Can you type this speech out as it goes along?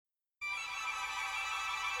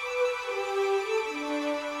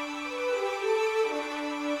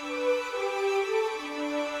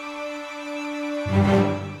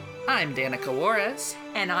I'm Danica Juarez.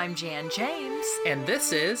 And I'm Jan James. And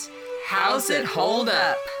this is How's It Hold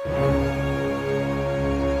Up?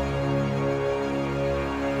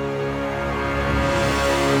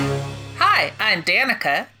 Hi, I'm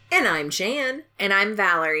Danica. And I'm Jan. And I'm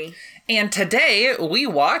Valerie. And today we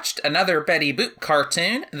watched another Betty Boop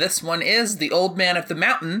cartoon. This one is The Old Man of the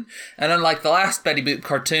Mountain. And unlike the last Betty Boop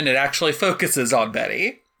cartoon, it actually focuses on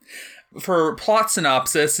Betty. For plot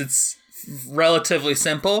synopsis, it's relatively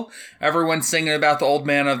simple. Everyone's singing about the Old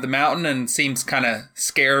Man of the Mountain and seems kind of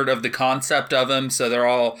scared of the concept of him, so they're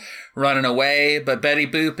all running away. But Betty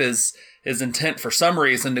Boop is intent for some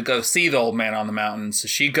reason to go see the Old Man on the Mountain. So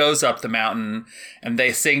she goes up the mountain and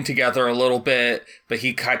they sing together a little bit, but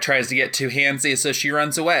he tries to get too handsy, so she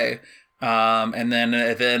runs away. And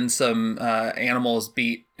then some animals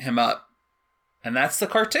beat him up. And that's the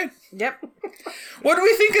cartoon. Yep. What do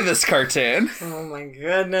we think of this cartoon? Oh my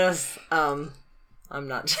goodness. I'm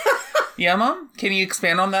not. Yeah, Mom? Can you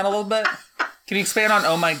expand on that a little bit? Can you expand on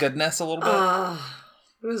oh my goodness a little bit?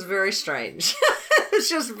 It was very strange. It's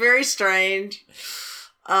just very strange.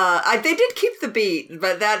 They did keep the beat,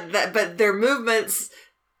 but but their movements.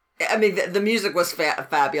 I mean, the music was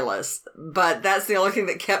fabulous, but that's the only thing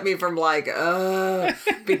that kept me from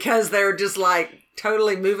because they were just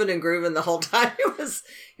totally moving and grooving the whole time.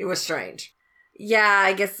 It was strange. Yeah,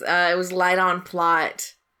 I guess it was light on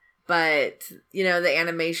plot, but the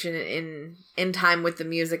animation in time with the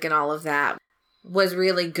music and all of that was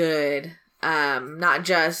really good. Not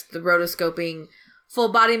just the rotoscoping full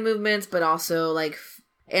body movements, but also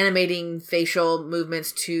animating facial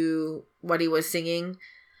movements to what he was singing.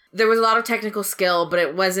 There was a lot of technical skill, but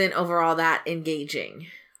it wasn't overall that engaging.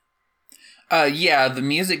 Yeah, the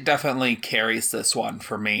music definitely carries this one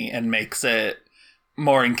for me and makes it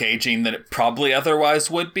more engaging than it probably otherwise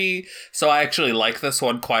would be. So I actually like this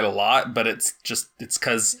one quite a lot, but it's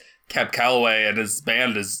because Cab Calloway and his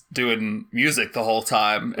band is doing music the whole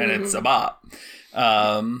time, and it's a bop.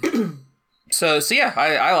 So yeah,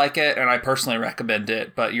 I like it, and I personally recommend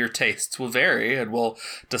it, but your tastes will vary, and we'll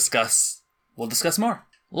discuss more.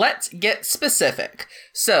 Let's get specific.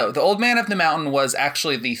 So, The Old Man of the Mountain was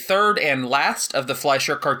actually the third and last of the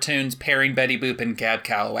Fleischer cartoons pairing Betty Boop and Cab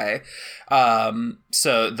Calloway.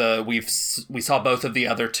 We saw both of the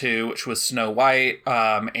other two, which was Snow White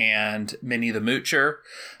and Minnie the Moocher.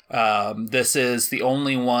 This is the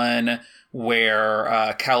only one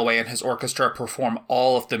where Calloway and his orchestra perform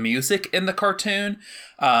all of the music in the cartoon,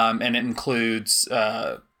 and it includes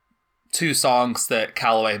two songs that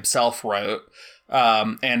Calloway himself wrote.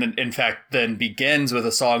 And in fact, then begins with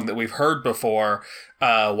a song that we've heard before,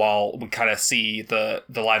 while we kind of see the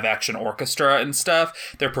live action orchestra and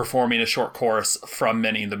stuff. They're performing a short chorus from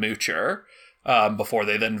Minnie the Moocher, before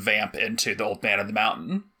they then vamp into the Old Man of the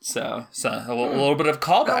Mountain. So a little bit of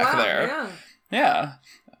callback there. Yeah.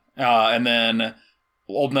 And then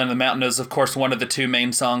Old Man of the Mountain is, of course, one of the two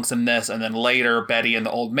main songs in this. And then later, Betty and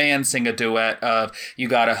the Old Man sing a duet of You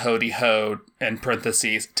Gotta Hody Ho, in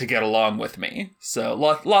parentheses, To Get Along With Me. So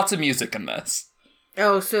lots of music in this.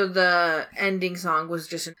 Oh, so the ending song was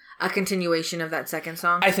just a continuation of that second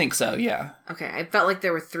song? I think so, yeah. Okay, I felt like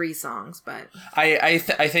there were three songs, but... I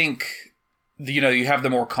think, you have the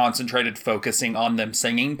more concentrated focusing on them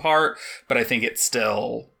singing part, but I think it's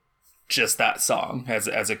still just that song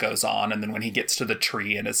as it goes on, and then when he gets to the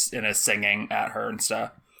tree and is singing at her and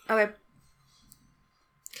stuff. Okay.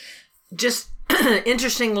 Just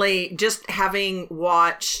interestingly, just having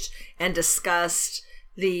watched and discussed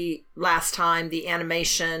the last time the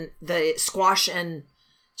animation, the squash and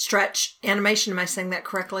stretch animation, am I saying that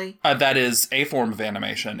correctly? That is a form of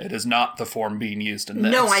animation. It is not the form being used in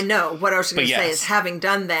this. No, I know. What I was going to say is, having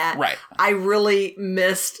done that, right, I really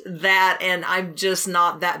missed that, and I'm just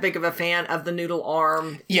not that big of a fan of the noodle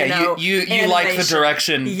arm. Yeah, you like the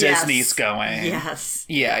direction Disney's going. Yes.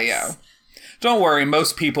 Yeah, yeah. Don't worry,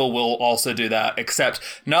 most people will also do that, except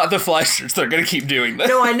not the Fleischers. They're going to keep doing this.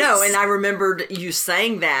 No, I know, and I remembered you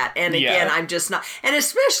saying that, and again, I'm just not, and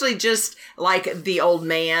especially just like the old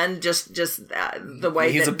man, just the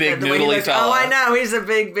way he's a big noodly fellow. Oh, I know, he's a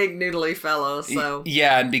big noodly fellow. So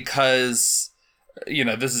yeah, and because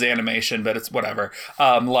this is animation, but it's whatever.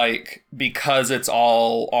 Because it's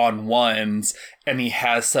all on ones, and he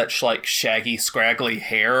has such shaggy, scraggly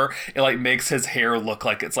hair, it makes his hair look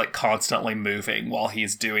like it's constantly moving while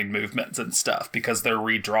he's doing movements and stuff, because they're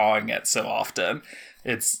redrawing it so often.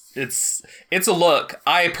 It's a look.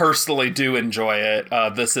 I personally do enjoy it.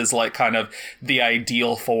 This is kind of the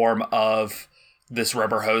ideal form of this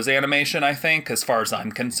rubber hose animation, I think, as far as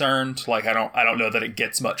I'm concerned. I don't know that it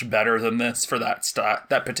gets much better than this for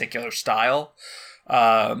that particular style.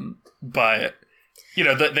 But you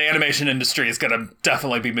know, the animation industry is going to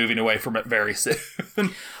definitely be moving away from it very soon.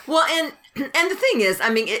 Well, and the thing is, I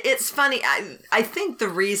mean, it's funny. I think the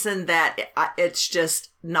reason that it's just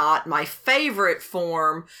not my favorite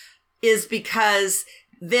form is because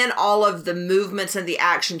then all of the movements and the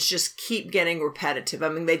actions just keep getting repetitive. I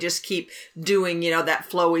mean, they just keep doing, you know, that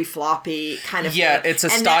flowy, floppy kind of yeah, thing. it's a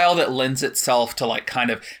style that lends itself to like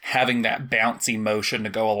kind of having that bouncy motion to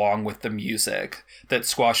go along with the music that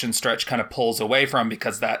Squash and Stretch kind of pulls away from,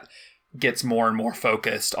 because that gets more and more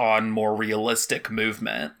focused on more realistic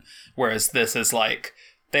movement. Whereas this is like,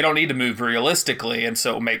 they don't need to move realistically, and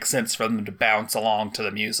so it makes sense for them to bounce along to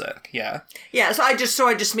the music. Yeah. Yeah, so I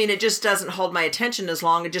just mean it just doesn't hold my attention as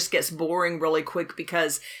long. It just gets boring really quick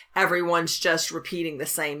because everyone's just repeating the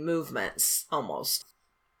same movements almost.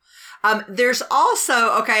 There's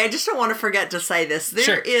also, okay, I just don't want to forget to say this.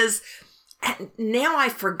 There is, now I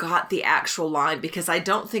forgot the actual line because I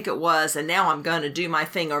don't think it was, and now I'm going to do my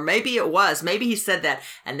thing. Or maybe it was. Maybe he said that,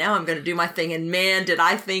 and now I'm going to do my thing. And man, did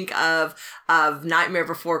I think of Nightmare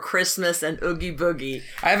Before Christmas and Oogie Boogie.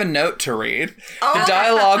 I have a note to read. Oh. The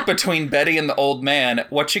dialogue between Betty and the old man,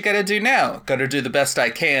 "What you gotta do now? Gotta do the best I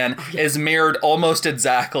can," is mirrored almost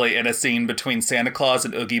exactly in a scene between Santa Claus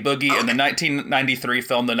and Oogie Boogie in the 1993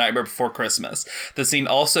 film The Nightmare Before Christmas. The scene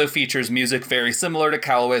also features music very similar to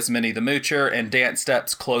Calloway's Minnie the Moocher and dance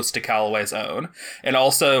steps close to Calloway's own. And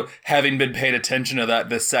also, having been paid attention to that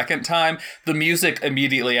this second time, the music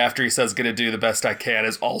immediately after he says "gonna do the best I can"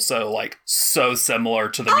 is also like so similar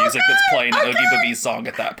to the music that's playing in Oogie Boogie's song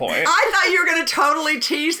at that point. I thought you were going to totally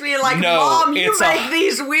tease me like, no, Mom, you make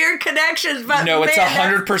these weird connections, but no, it's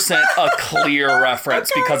man, 100% a clear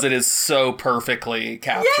reference because it is so perfectly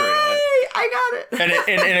captured. Yay, I got it.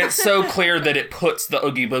 And it's so clear that it puts the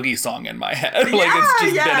Oogie Boogie song in my head. Like it's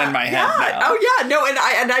just been in my head now. Oh yeah, no,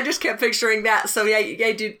 and I just kept picturing that. So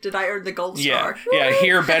yeah, did I earn the gold star? Yeah.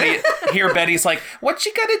 Here Betty's like, "What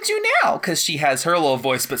you gotta do now?" Because she has her little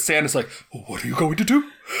voice, but Santa's like, "Well, what are you going to do?"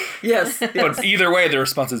 Yes. But either way, the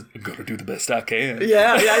response is, "I'm gonna do the best I can."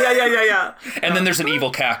 Yeah. And then there's an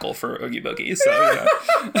evil cackle for Oogie Boogie. So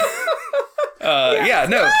yeah.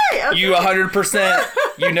 Okay. You 100%,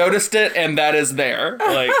 you noticed it, and that is there.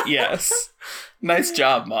 Like, yes. Nice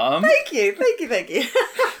job, Mom. Thank you.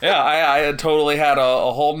 Yeah, I totally had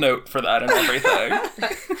a whole note for that and everything.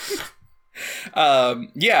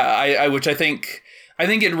 Which I think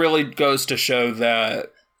it really goes to show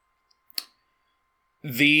that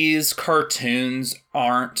these cartoons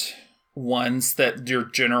aren't ones that your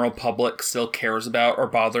general public still cares about or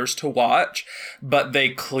bothers to watch, but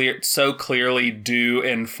they so clearly do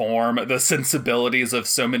inform the sensibilities of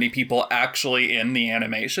so many people actually in the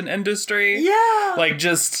animation industry. Yeah. Like,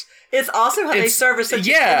 just... It's awesome how they serve as such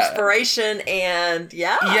inspiration, and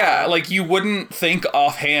Yeah, like you wouldn't think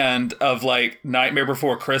offhand of like Nightmare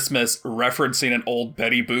Before Christmas referencing an old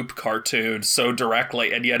Betty Boop cartoon so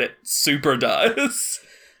directly, and yet it super does.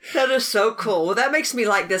 That is so cool. Well, that makes me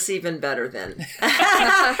like this even better then.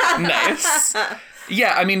 Nice.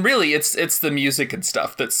 Yeah, I mean, really, it's the music and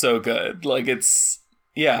stuff that's so good. Like, it's...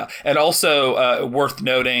 Yeah, and also worth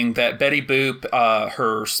noting that Betty Boop,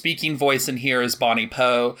 her speaking voice in here is Bonnie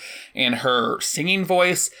Poe, and her singing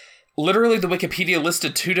voice, literally the Wikipedia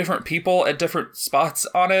listed two different people at different spots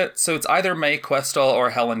on it, so it's either Mae Questel or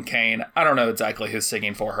Helen Kane. I don't know exactly who's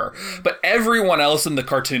singing for her, but everyone else in the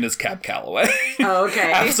cartoon is Cab Calloway. Oh,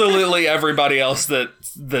 okay. Absolutely everybody else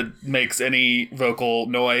that makes any vocal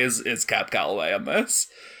noise is Cab Calloway on this.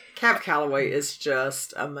 Cab Calloway is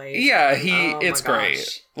just amazing. Yeah, it's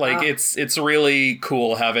great. Like, it's really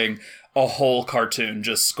cool having a whole cartoon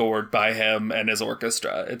just scored by him and his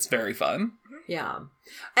orchestra. It's very fun. Yeah.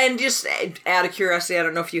 And just out of curiosity, I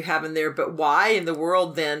don't know if you have in there, but why in the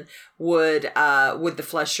world then would the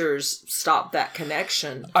Fleshers stop that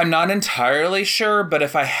connection? I'm not entirely sure, but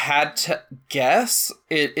if I had to guess,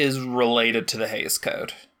 it is related to the Hays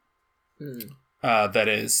Code. That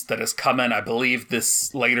is coming, I believe,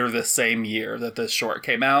 later this same year that this short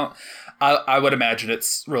came out. I would imagine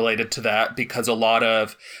it's related to that because a lot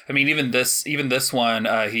of, I mean, even this one,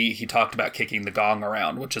 he talked about kicking the gong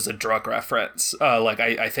around, which is a drug reference.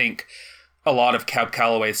 I think a lot of Cab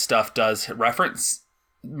Calloway's stuff does reference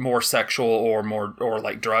more sexual or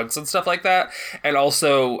like drugs and stuff like that. And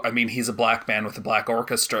also, I mean, he's a black man with a black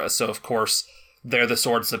orchestra, so of course they're the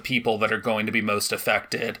sorts of people that are going to be most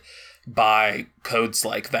affected by codes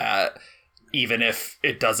like that, even if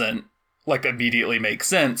it doesn't like immediately make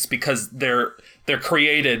sense, because they're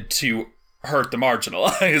created to hurt the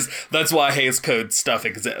marginalized. That's why Hays Code stuff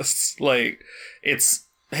exists. Like,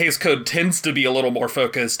 Hays Code tends to be a little more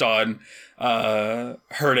focused on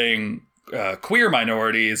hurting queer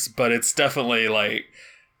minorities, but it's definitely like,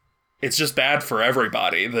 it's just bad for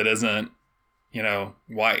everybody that isn't,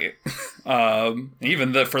 white.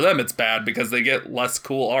 Even for them, it's bad because they get less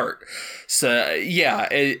cool art. So yeah,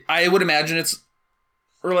 I would imagine it's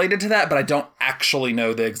related to that, but I don't actually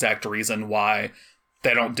know the exact reason why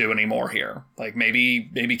they don't do any more here. Like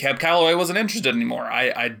maybe Cab Calloway wasn't interested anymore.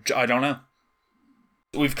 I don't know.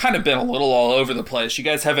 We've kind of been a little all over the place. You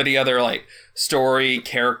guys have any other like story,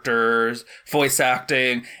 characters, voice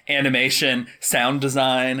acting, animation, sound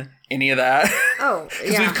design, any of that? Oh,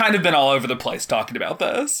 Because we've kind of been all over the place talking about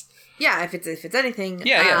this. Yeah, if it's anything.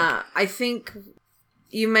 Yeah. I think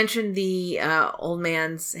you mentioned the old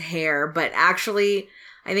man's hair, but actually,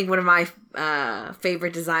 I think one of my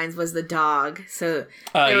favorite designs was the dog. So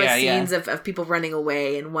there were scenes of people running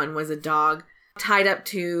away, and one was a dog tied up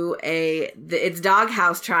to its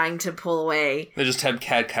doghouse trying to pull away. They just had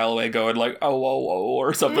Cab Calloway going like, oh, whoa, whoa,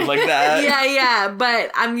 or something like that. Yeah,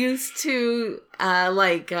 but I'm used to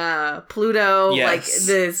Pluto, Yes. like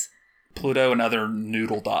this. Pluto and other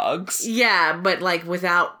noodle dogs. Yeah, but like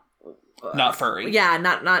without... not furry. Yeah,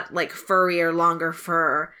 not like furry or longer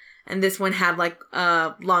fur. And this one had like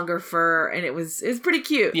longer fur, and it was pretty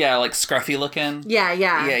cute. Yeah, like scruffy looking. Yeah.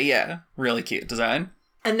 Yeah. Really cute design.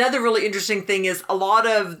 Another really interesting thing is a lot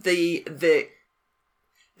of the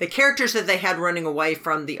characters that they had running away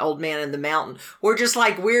from the old man in the mountain were just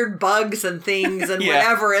like weird bugs and things and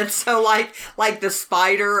whatever. And so like the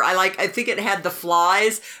spider, I think it had the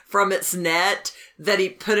flies from its net that he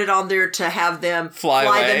put it on there to have them fly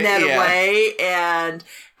the net away.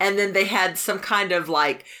 And then they had some kind of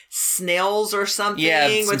like snails or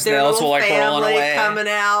something with their little family coming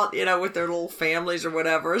out, with their little families or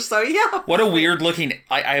whatever. So yeah. What a weird looking,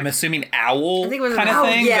 I'm assuming owl kind of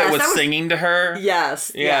thing that was singing to her.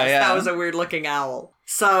 Yes. That was a weird looking owl.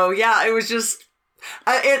 So yeah, it was just...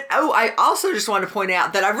 I also just want to point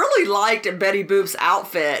out that I really liked Betty Boop's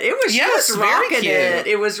outfit. It was just rocking it.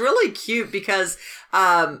 It was really cute because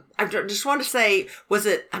I just want to say,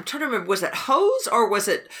 I'm trying to remember, was it hose or was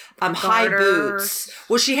it high boots?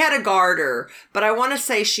 Well, she had a garter, but I want to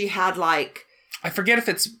say she had like... I forget if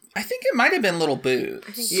I think it might have been little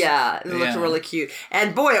boots. Yeah, it looked really cute.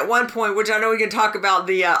 And boy, at one point, which I know we can talk about,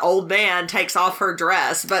 the old man takes off her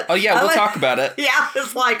dress. But oh yeah, we'll talk about it. Yeah,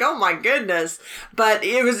 it's like, oh my goodness. But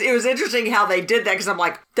it was interesting how they did that because I'm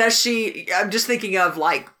like, I'm just thinking of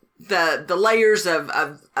like the layers of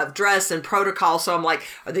dress and protocol. So I'm like,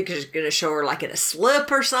 are they just going to show her like in a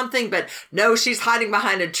slip or something? But no, she's hiding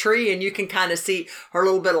behind a tree and you can kind of see her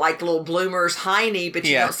little bit like little bloomers hiney, but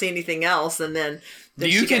you don't see anything else. And then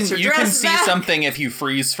you can see something if you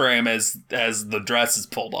freeze frame as the dress is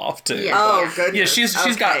pulled off too. Yeah. Oh goodness. Yeah,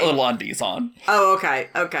 she's got little undies on. Oh,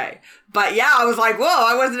 okay. But yeah, I was like, whoa,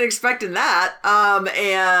 I wasn't expecting that.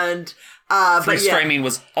 Freeze framing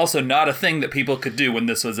was also not a thing that people could do when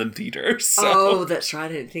this was in theaters. So. Oh, that's right. I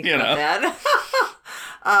didn't think about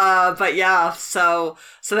that. But yeah, so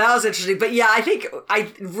that was interesting. But yeah, I think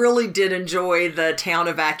I really did enjoy the town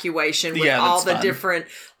evacuation with all the different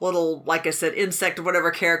little, like I said, insect or whatever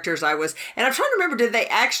characters I was. And I'm trying to remember, did they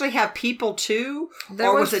actually have people too?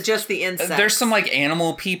 Or was it just the insects? There's some like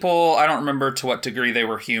animal people. I don't remember to what degree they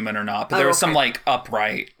were human or not, but there was some like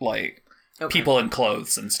upright, like... people in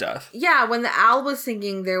clothes and stuff. Yeah, when the owl was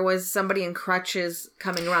singing, there was somebody in crutches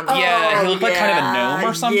coming around the he looked like kind of a gnome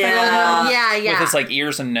or something. Yeah. With his like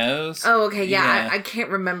ears and nose. Oh, okay, yeah. I can't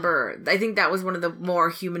remember. I think that was one of the more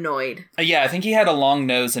humanoid. I think he had a long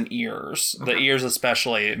nose and ears. The ears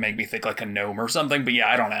especially, it made me think like a gnome or something, but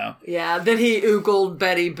I don't know. Yeah, then he oogled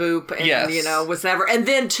Betty Boop and, whatever. And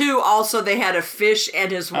then, too, also they had a fish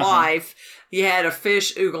and his wife. He had a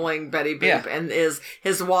fish oogling Betty Boop and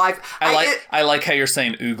his wife. I like how you're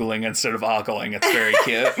saying oogling instead of ogling. It's very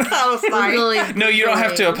cute. Oh, sorry. No, you don't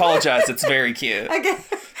have to apologize. It's very cute. Okay.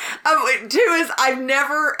 Two is I've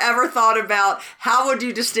never ever thought about how would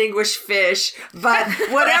you distinguish fish, but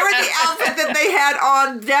whatever the outfit that they had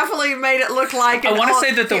on definitely made it look like. I want to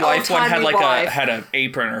say that the wife one had like had an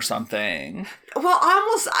apron or something. Well,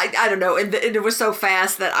 I don't know, and it was so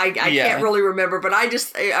fast that I can't really remember, but I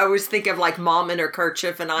always think of like mom in her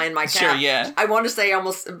kerchief and I in my cap. Sure, yeah. I want to say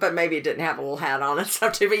almost, but maybe it didn't have a little hat on and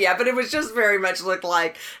stuff too, but it was just very much looked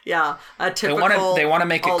like, a typical... They want to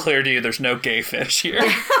make it clear to you there's no gay fish here.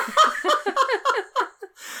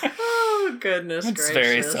 Oh, goodness gracious. It's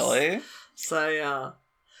very silly. So, yeah.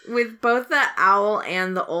 With both the owl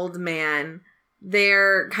and the old man,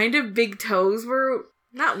 their kind of big toes were...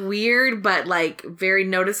 not weird, but like very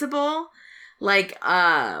noticeable. Like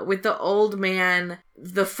with the old man,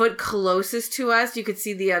 the foot closest to us, you could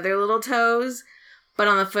see the other little toes, but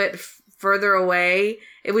on the foot further away,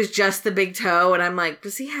 it was just the big toe, and I'm like,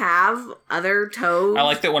 does he have other toes? I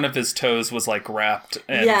like that one of his toes was like wrapped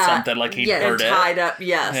in something, like he'd and hurt it. tied up.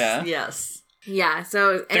 Yes. Yeah.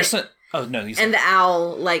 So and the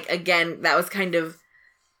owl, like, again, that was kind of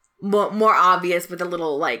more obvious with a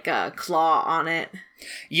little like claw on it.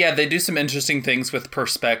 Yeah, they do some interesting things with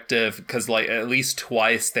perspective because, like, at least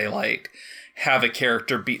twice they like have a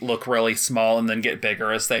character look really small and then get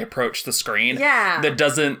bigger as they approach the screen. Yeah, that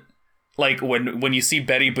doesn't. Like, when you see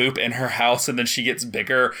Betty Boop in her house and then she gets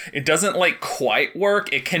bigger, it doesn't, like, quite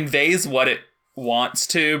work. It conveys what it wants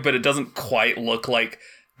to, but it doesn't quite look like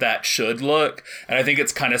that should look. And I think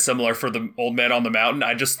it's kind of similar for the Old Man on the Mountain.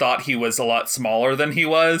 I just thought he was a lot smaller than he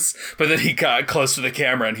was, but then he got close to the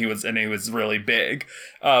camera and he was really big.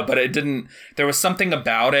 But it didn't... There was something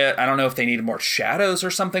about it. I don't know if they needed more shadows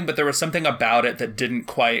or something, but there was something about it that didn't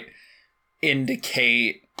quite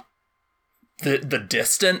indicate the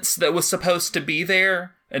distance that was supposed to be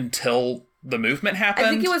there until the movement happened.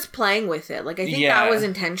 I think it was playing with it. Like, I think that was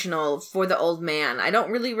intentional for the old man. I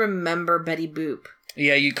don't really remember Betty Boop.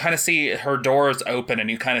 Yeah, you kind of see her doors open and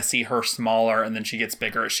you kind of see her smaller and then she gets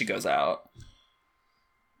bigger as she goes out.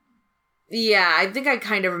 Yeah, I think I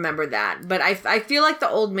kind of remember that. But I feel like the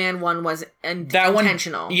old man one was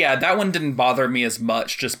intentional. That one didn't bother me as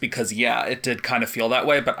much just because, it did kind of feel that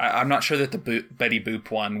way. But I'm not sure that the Betty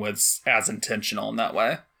Boop one was as intentional in that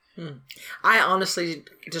way. I honestly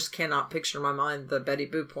just cannot picture in my mind the Betty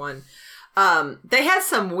Boop one. They had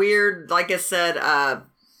some weird, like I said,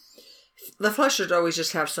 the Fleshers always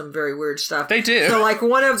just have some very weird stuff. They do. So, like,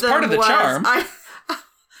 one of them part of the charm.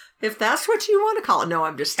 If that's what you want to call it. No,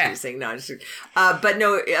 I'm just teasing. No, but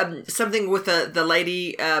no, something with the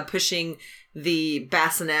lady pushing the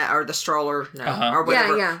bassinet or the stroller, or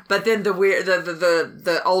whatever. Yeah. But then the weird,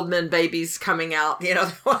 the old men babies coming out.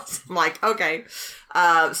 I'm like, okay.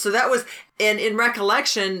 So that was, and in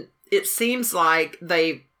recollection, it seems like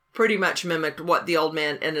they pretty much mimicked what the old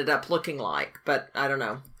man ended up looking like. But I don't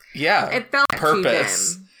know. Yeah, it felt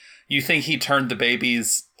purpose. To them. You think he turned the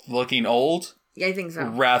babies looking old? Yeah, I think so.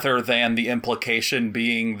 Rather than the implication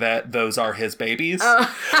being that those are his babies.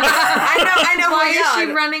 I know. Why is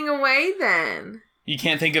she running away then? You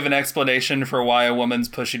can't think of an explanation for why a woman's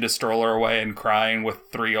pushing a stroller away and crying with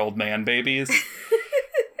 3 old man babies.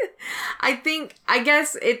 I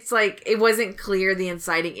guess it's like, it wasn't clear the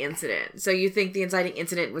inciting incident. So you think the inciting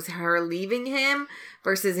incident was her leaving him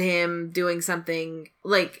versus him doing something,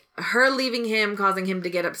 like her leaving him, causing him to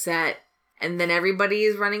get upset, and then everybody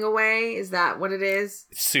is running away? Is that what it is?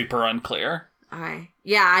 Super unclear.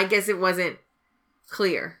 Yeah, I guess it wasn't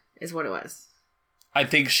clear, is what it was. I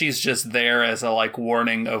think she's just there as a, like,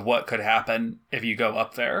 warning of what could happen if you go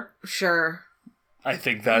up there. Sure. I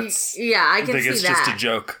think that's... Yeah, I can see that. I think it's just a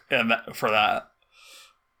joke for that.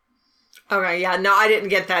 Okay, yeah, no, I didn't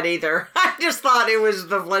get that either. I just thought it was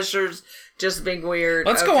the Fleshers just being weird.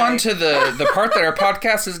 Let's go on to the part that our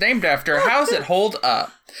podcast is named after. How's it hold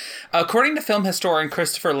up? According to film historian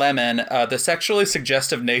Christopher Lemon, the sexually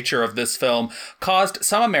suggestive nature of this film caused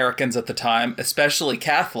some Americans at the time, especially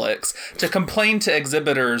Catholics, to complain to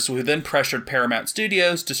exhibitors who then pressured Paramount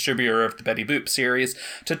Studios, distributor of the Betty Boop series,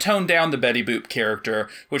 to tone down the Betty Boop character,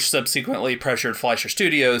 which subsequently pressured Fleischer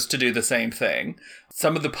Studios to do the same thing.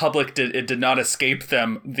 Some of the public did not escape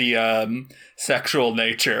them the sexual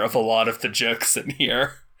nature of a lot of the jokes in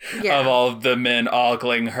here. Yeah. Of all of the men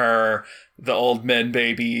ogling her, the old men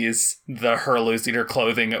babies, her losing her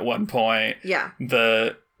clothing at one point. Yeah.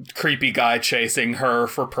 The creepy guy chasing her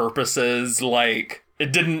for purposes. Like,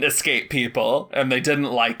 it didn't escape people, and they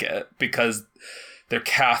didn't like it because they're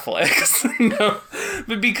Catholics. No,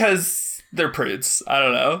 but because they're prudes. I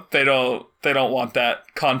don't know. They don't want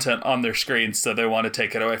that content on their screens, so they want to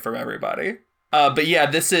take it away from everybody. But yeah,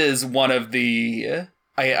 this is one of the...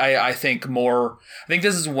 I think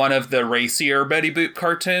this is one of the racier Betty Boop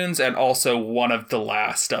cartoons, and also one of the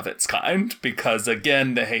last of its kind, because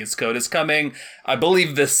again, the Hays Code is coming, I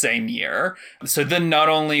believe, this same year. So then not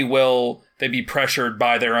only will they be pressured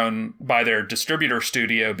by their distributor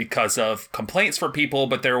studio because of complaints from people,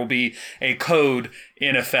 but there will be a code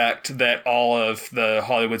in effect that all of the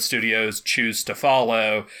Hollywood studios choose to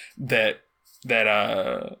follow that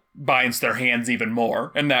binds their hands even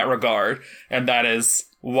more in that regard. And that is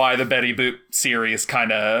why the Betty Boop series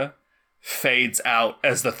kind of fades out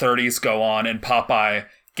as the 30s go on and Popeye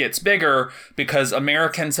gets bigger, because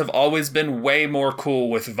Americans have always been way more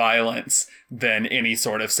cool with violence than any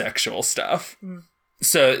sort of sexual stuff.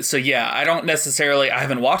 So yeah, I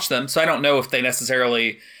haven't watched them, so I don't know if the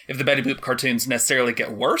Betty Boop cartoons necessarily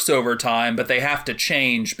get worse over time, but they have to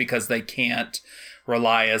change because they can't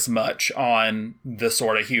rely as much on the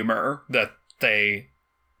sort of humor that they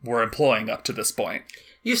were employing up to this point.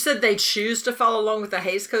 You said they choose to follow along with the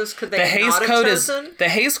Hays Code. Could they The Hays not have Code chosen? the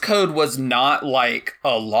Hays Code was not like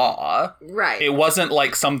a law. Right. It wasn't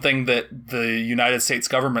like something that the United States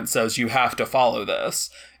government says you have to follow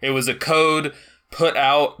this. It was a code put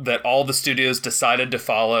out that all the studios decided to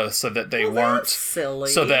follow so that they weren't That's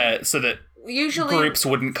silly. so that Usually, groups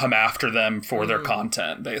wouldn't come after them for their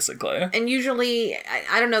content, basically. and usually,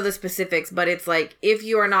 I don't know the specifics, but it's like, if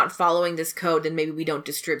you are not following this code, then maybe we don't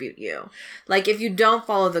distribute you. Like, if you don't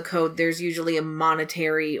follow the code, there's usually a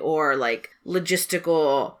monetary or, like,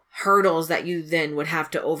 logistical hurdles that you then would have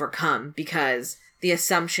to overcome because the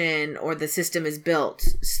assumption or the system is built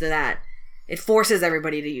so that it forces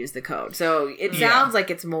everybody to use the code. So it sounds like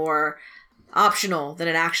it's more optional than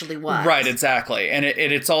it actually was. Right, exactly. And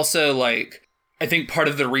it's also like, I think part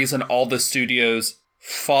of the reason all the studios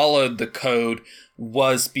followed the code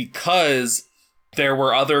was because there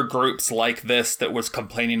were other groups like this that was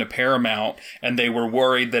complaining to Paramount, and they were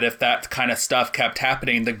worried that if that kind of stuff kept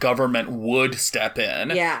happening, the government would step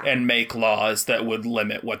in and make laws that would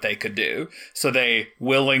limit what they could do. So they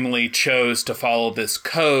willingly chose to follow this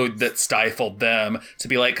code that stifled them to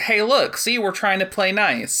be like, hey, look, see, we're trying to play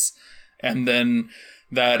nice. And then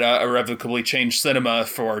that irrevocably changed cinema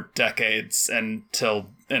for decades and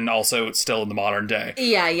also it's still in the modern day.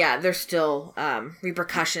 Yeah, there's still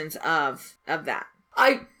repercussions of that.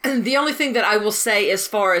 The only thing that I will say as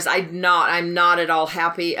far as I'm not at all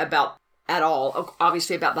happy about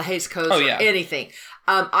obviously about the Hays Codes or anything.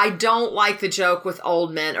 I don't like the joke with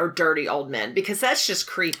old men or dirty old men because that's just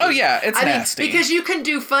creepy. Oh yeah, it's nasty. Because you can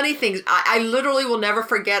do funny things. I literally will never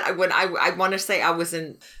forget when I want to say I was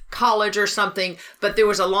in college or something, but there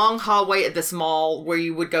was a long hallway at this mall where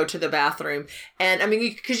you would go to the bathroom. And I mean,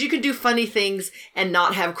 because you could do funny things and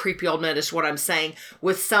not have creepy old men is what I'm saying,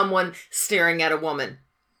 with someone staring at a woman.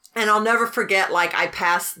 And I'll never forget, like, I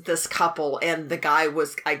passed this couple and the guy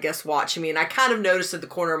was, I guess, watching me, and I kind of noticed at the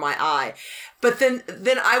corner of my eye. But then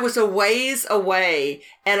I was a ways away,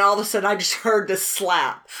 and all of a sudden I just heard this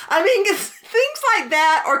slap. I mean, things like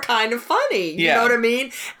that are kind of funny. You know what I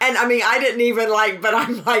mean? And I mean, I didn't even but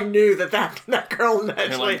I knew that girl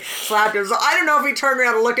actually slapped him. So I don't know if he turned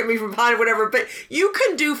around to look at me from behind or whatever, but you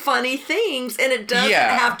can do funny things, and it doesn't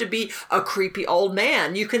have to be a creepy old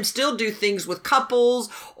man. You can still do things with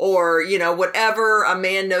couples or, whatever, a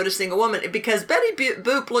man noticing a woman, because Betty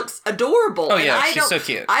Boop looks adorable. Oh yeah, she's so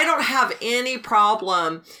cute. I don't have any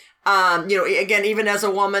problem, again, even as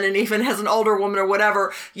a woman and even as an older woman or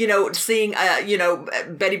whatever, seeing,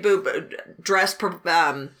 Betty Boop dressed,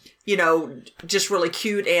 just really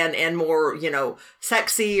cute and more,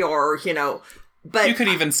 sexy or, but you could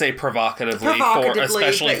even say provocatively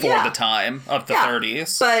especially for the time of the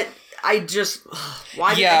 30s. But I just,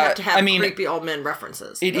 why do they have to have creepy old men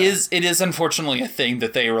references? It is unfortunately a thing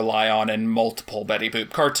that they rely on in multiple Betty Boop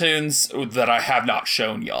cartoons that I have not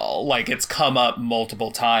shown y'all. Like, it's come up multiple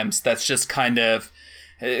times. That's just kind of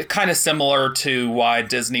similar to why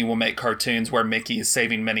Disney will make cartoons where Mickey is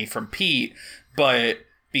saving Minnie from Pete, but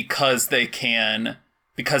because their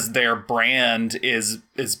brand is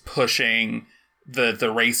pushing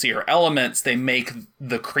the racier elements, they make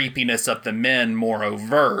the creepiness of the men more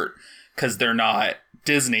overt because they're not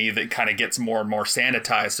Disney. That kind of gets more and more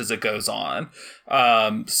sanitized as it goes on.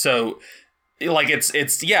 So like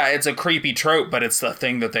it's a creepy trope, but it's the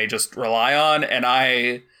thing that they just rely on, and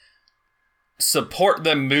I support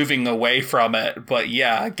them moving away from it. But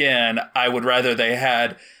yeah, again, I would rather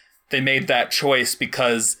they made that choice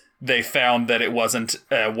because they found that it wasn't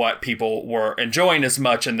what people were enjoying as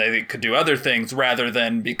much and they could do other things, rather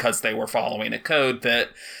than because they were following a code that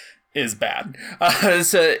is bad.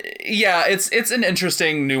 So yeah, it's an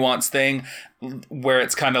interesting nuanced thing where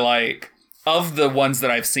it's kind of like, of the ones that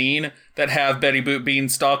I've seen that have Betty Boop being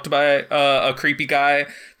stalked by a creepy guy,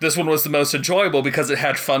 this one was the most enjoyable because it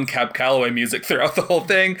had fun Cab Calloway music throughout the whole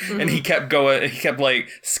thing, and he kept like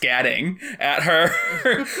scatting at her,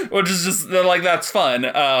 which is just like, that's fun,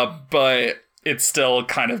 but it's still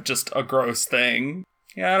kind of just a gross thing.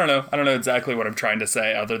 Yeah, I don't know exactly what I'm trying to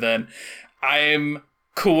say, other than I'm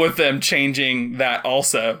cool with them changing that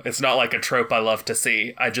also. It's not like a trope I love to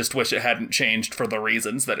see. I just wish it hadn't changed for the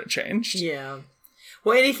reasons that it changed. Yeah.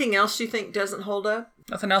 Well, anything else you think doesn't hold up?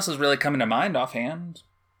 Nothing else is really coming to mind offhand.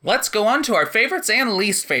 Let's go on to our favorites and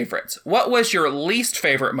least favorites. What was your least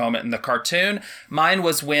favorite moment in the cartoon? Mine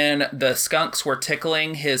was when the skunks were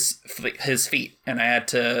tickling his feet, and I had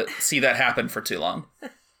to see that happen for too long.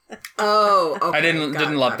 Oh, okay. I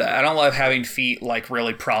didn't love that. I don't love having feet like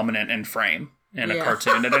really prominent in frame. in a Yeah.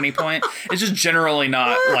 cartoon at any point. It's just generally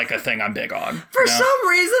not like a thing I'm big on. For you know? some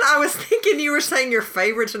reason, I was thinking you were saying your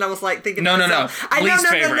favorites, and I was like thinking, No. I Least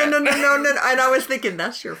favorite. no, and I was thinking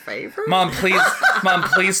that's your favorite. Mom,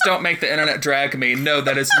 please don't make the internet drag me. No,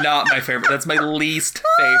 that is not my favorite. That's my least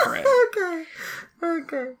favorite.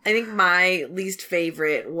 Okay. I think my least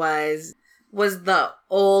favorite was the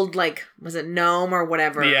old, like, was it gnome or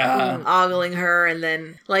whatever? Yeah. Ogling her, and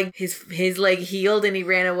then like his leg healed and he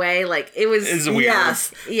ran away. Like it was It's weird.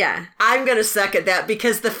 Yes, Yeah. I'm gonna second that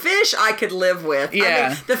because the fish I could live with. Yeah. I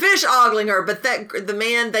mean, the fish ogling her, but the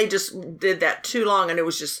man, they just did that too long, and it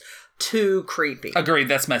was just too creepy. Agreed,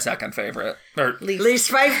 that's my second favorite. Or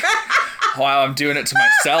Least favorite. wow, I'm doing it to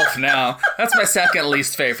myself now. That's my second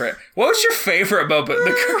least favorite. What was your favorite moment in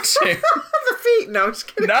the cartoon? The feet. No, I'm just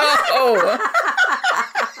kidding. No!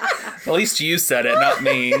 At least you said it, not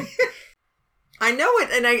me. I know it,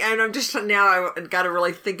 and I'm just now. I got to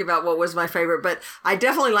really think about what was my favorite, but I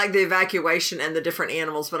definitely like the evacuation and the different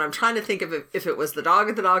animals. But I'm trying to think of if it was the dog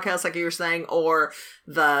at the doghouse, like you were saying, or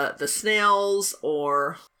the snails,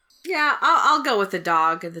 or Yeah, I'll go with the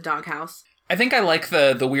dog at the doghouse. I think I like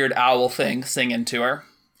the weird owl thing singing to her.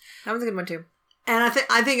 That was a good one too. and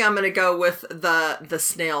I think I'm gonna go with the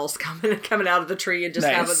snails coming out of the tree and just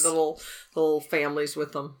Nice. having the little families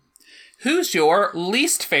with them. Who's your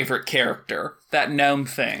least favorite character? That gnome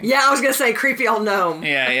thing. Yeah, I was gonna say creepy old gnome.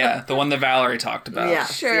 Yeah. The one that Valerie talked about. Yeah,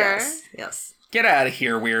 Sure. yes. Get out of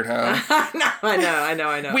here, weirdo.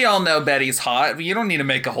 I know. We all know Betty's hot. You don't need to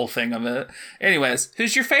make a whole thing of it. Anyways,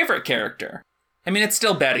 who's your favorite character? I mean, it's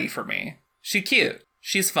still Betty for me. She's cute.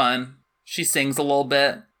 She's fun. She sings a little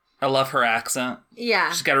bit. I love her accent.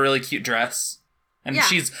 Yeah. She's got a really cute dress. And Yeah.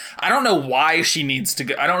 I don't know why she needs to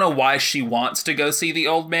go. I don't know why she wants to go see the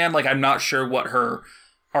old man. Like, I'm not sure what her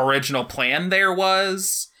original plan there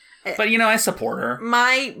was. But, I support her.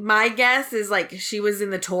 My guess is like she was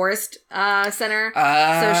in the tourist center.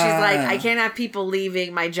 So she's like, I can't have people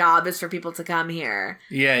leaving. My job is for people to come here.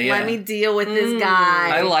 Yeah. Let me deal with this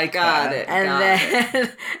guy. I like Got that.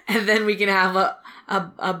 it. And then we can have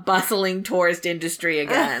a bustling tourist industry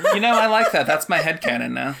again. I like that. That's my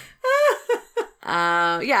headcanon now.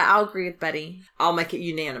 Yeah, I'll agree with Betty. I'll make it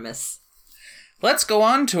unanimous. Let's go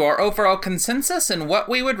on to our overall consensus and what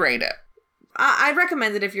we would rate it. I'd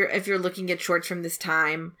recommend it if you're looking at shorts from this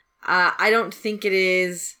time. I don't think it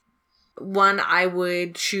is one I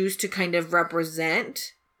would choose to kind of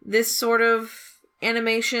represent this sort of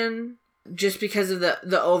animation, just because of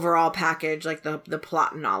the overall package, like the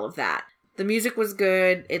plot and all of that. The music was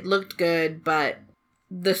good, it looked good, but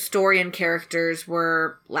the story and characters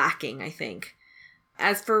were lacking, I think.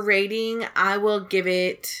 As for rating, I will give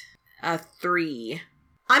it a 3.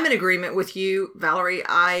 I'm in agreement with you, Valerie.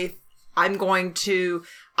 I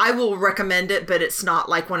will recommend it, but it's not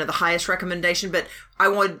like one of the highest recommendation, but I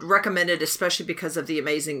would recommend it especially because of the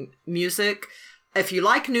amazing music. If you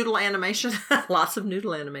like noodle animation, lots of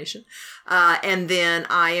noodle animation. And then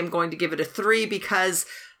I am going to give it a 3 because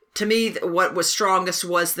to me, what was strongest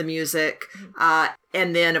was the music.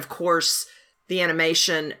 And then of course the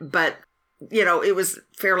animation, but it was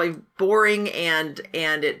fairly boring and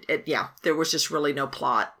there was just really no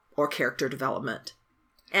plot or character development.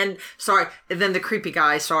 And then the creepy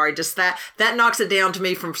guy, just that knocks it down to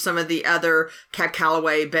me from some of the other Cab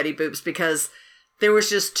Calloway, Betty Boops, because there was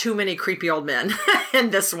just too many creepy old men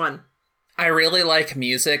in this one. I really like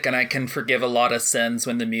music, and I can forgive a lot of sins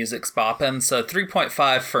when the music's bopping, so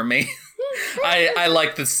 3.5 for me. I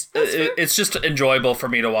like this. It's just enjoyable for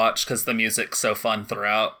me to watch because the music's so fun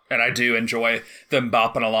throughout, and I do enjoy them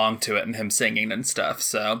bopping along to it and him singing and stuff.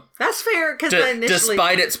 So that's fair because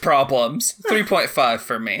despite its problems, 3.5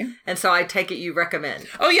 for me. And so I take it you recommend.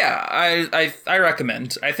 Oh yeah, I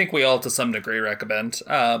recommend. I think we all to some degree recommend.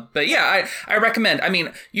 But yeah, I recommend. I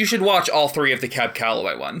mean, you should watch all 3 of the Cab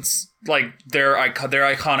Calloway ones. Like they're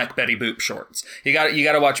iconic Betty Boop shorts. You got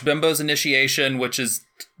to watch Bimbo's Initiation, which is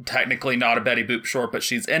technically not a Betty Boop short, but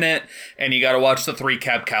she's in it, and you got to watch the 3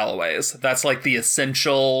 Cab Callaways. That's like the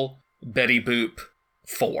essential Betty Boop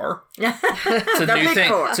 4. It's a new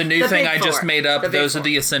thing. It's a new thing I just made up. Those are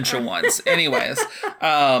the essential ones. Anyways,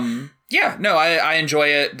 yeah, no, I enjoy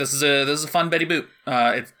it. This is a fun Betty Boop.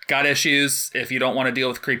 It's got issues. If you don't want to deal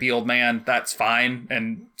with creepy old man, that's fine.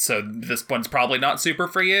 And so this one's probably not super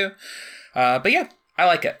for you. But yeah, I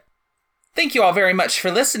like it. Thank you all very much for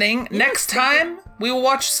listening. Next time, we will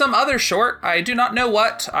watch some other short. I do not know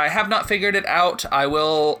what. I have not figured it out. I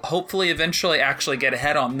will hopefully eventually actually get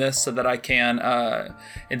ahead on this so that I can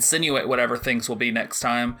insinuate whatever things will be next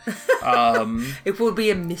time. It will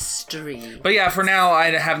be a mystery. But yeah, for now,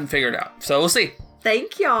 I haven't figured it out. So we'll see.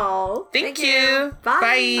 Thank y'all. Thank you. Bye.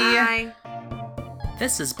 Bye. Bye.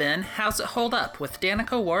 This has been How's It Hold Up with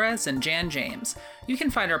Danica Juarez and Jan James. You can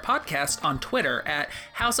find our podcast on Twitter at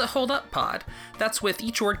How's It Hold Up Pod. That's with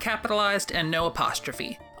each word capitalized and no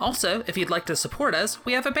apostrophe. Also, if you'd like to support us,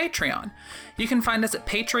 we have a Patreon. You can find us at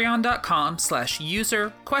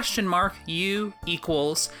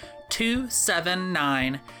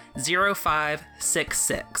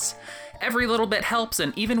patreon.com/user?U=2790566. Every little bit helps,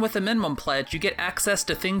 and even with a minimum pledge, you get access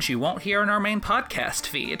to things you won't hear in our main podcast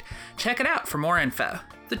feed. Check it out for more info.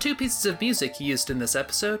 The two pieces of music used in this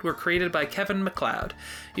episode were created by Kevin MacLeod.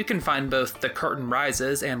 You can find both The Curtain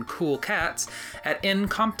Rises and Cool Cats at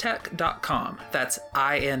incomptech.com. That's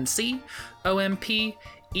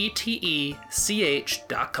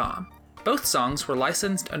INCOMPETECH.com. Both songs were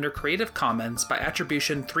licensed under Creative Commons by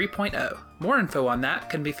Attribution 3.0. More info on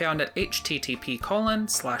that can be found at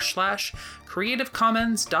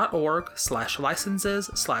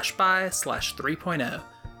http://creativecommons.org/licenses/by/3.0.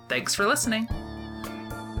 Thanks for listening.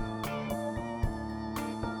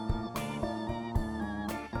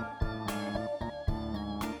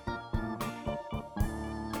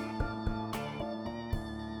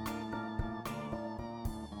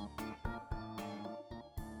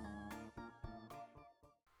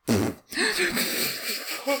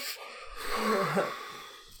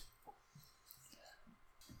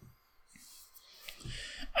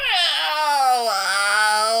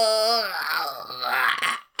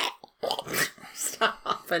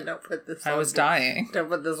 Stop and don't put this on. I was dying. Don't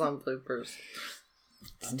put this on bloopers.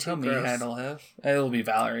 Don't tell me how to live. It'll be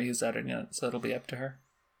Valerie who's editing it, so it'll be up to her.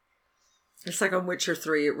 It's like on Witcher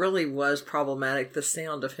 3. It really was problematic, the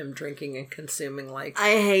sound of him drinking and consuming, like...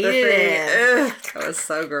 I hated it. Ugh, that was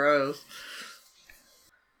so gross.